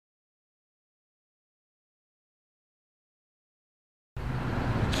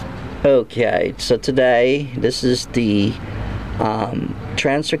Okay, so today this is the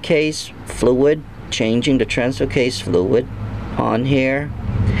transfer case fluid, changing the transfer case fluid on here.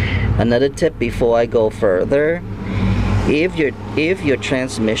 Another tip before I go further, if your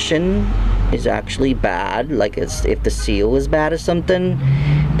transmission is actually bad, like if the seal is bad or something,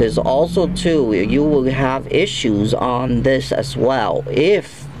 there's also too, you will have issues on this as well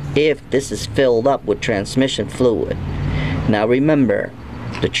if this is filled up with transmission fluid. Now remember,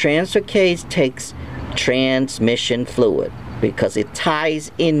 the transfer case takes transmission fluid because it ties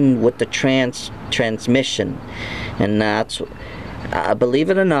in with the transmission, and that's, believe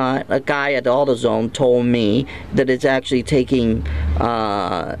it or not, a guy at AutoZone told me that it's actually taking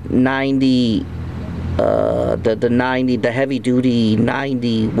 90, the heavy duty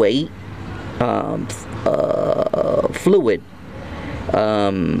 90 weight fluid,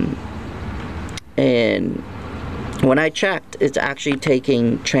 and when I checked, it's actually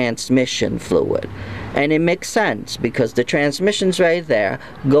taking transmission fluid. And it makes sense because the transmission's right there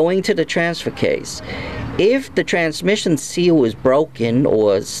going to the transfer case. If the transmission seal is broken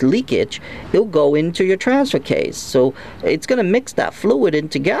or it's leakage, it'll go into your transfer case. So it's going to mix that fluid in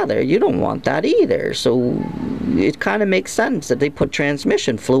together. You don't want that either. So it kind of makes sense that they put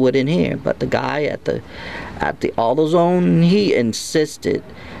transmission fluid in here. But the guy at the AutoZone, he insisted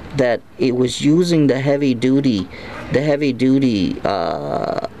that it was using the heavy duty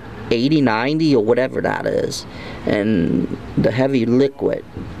 80-90 or whatever that is, and the heavy liquid.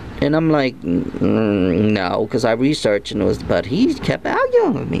 And I'm like, no, because I researched and it was, but he kept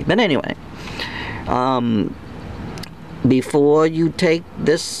arguing with me. But anyway, before you take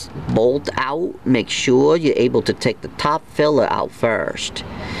this bolt out, make sure you're able to take the top filler out first,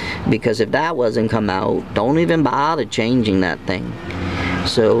 because if that wasn't come out, don't even bother changing that thing.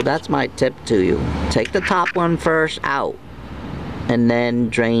 So that's my tip to you. Take the top one first out and then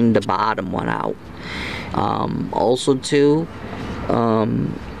drain the bottom one out. Also too,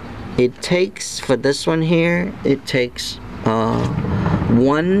 it takes, for this one here, it takes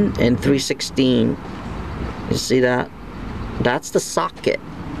 1 3/16. You see that? That's the socket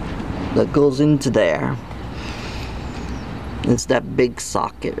that goes into there. It's that big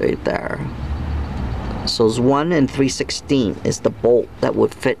socket right there. So it's 1 3/16 is the bolt that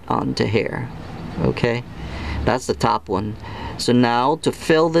would fit onto here. Okay, that's the top one. So now to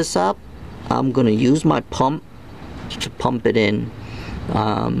fill this up, I'm gonna use my pump to pump it in.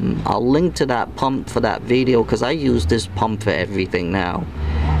 I'll link to that pump for that video because I use this pump for everything now.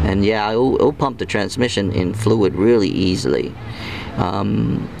 And yeah, it'll pump the transmission in fluid really easily.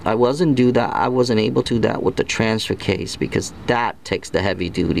 I wasn't able to do that with the transfer case because that takes the heavy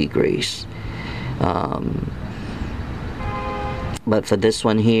duty grease. But for this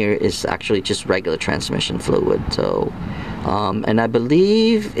one here, it's actually just regular transmission fluid. So, and I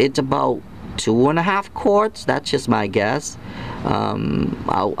believe it's about 2.5 quarts. That's just my guess.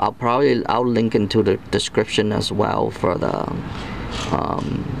 I'll link into the description as well for the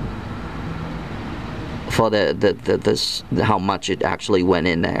how much it actually went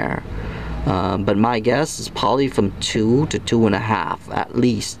in there. But my guess is probably from 2 to 2.5 at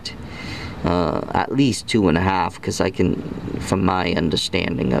least. At least 2.5, because I can, from my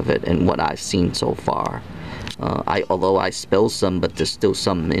understanding of it and what I've seen so far. Although I spilled some, but there's still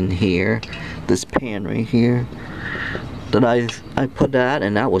some in here. This pan right here that I put that,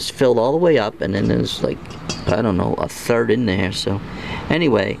 and that was filled all the way up, and then there's like, I don't know, 1/3 in there. So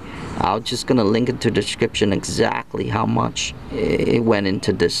anyway, I'm just gonna link it to the description exactly how much it went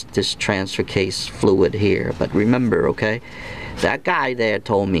into this transfer case fluid here. But remember, okay, that guy there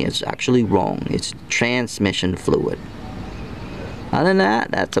told me it's actually wrong. It's transmission fluid. Other than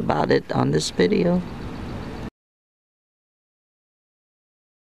that, that's about it on this video.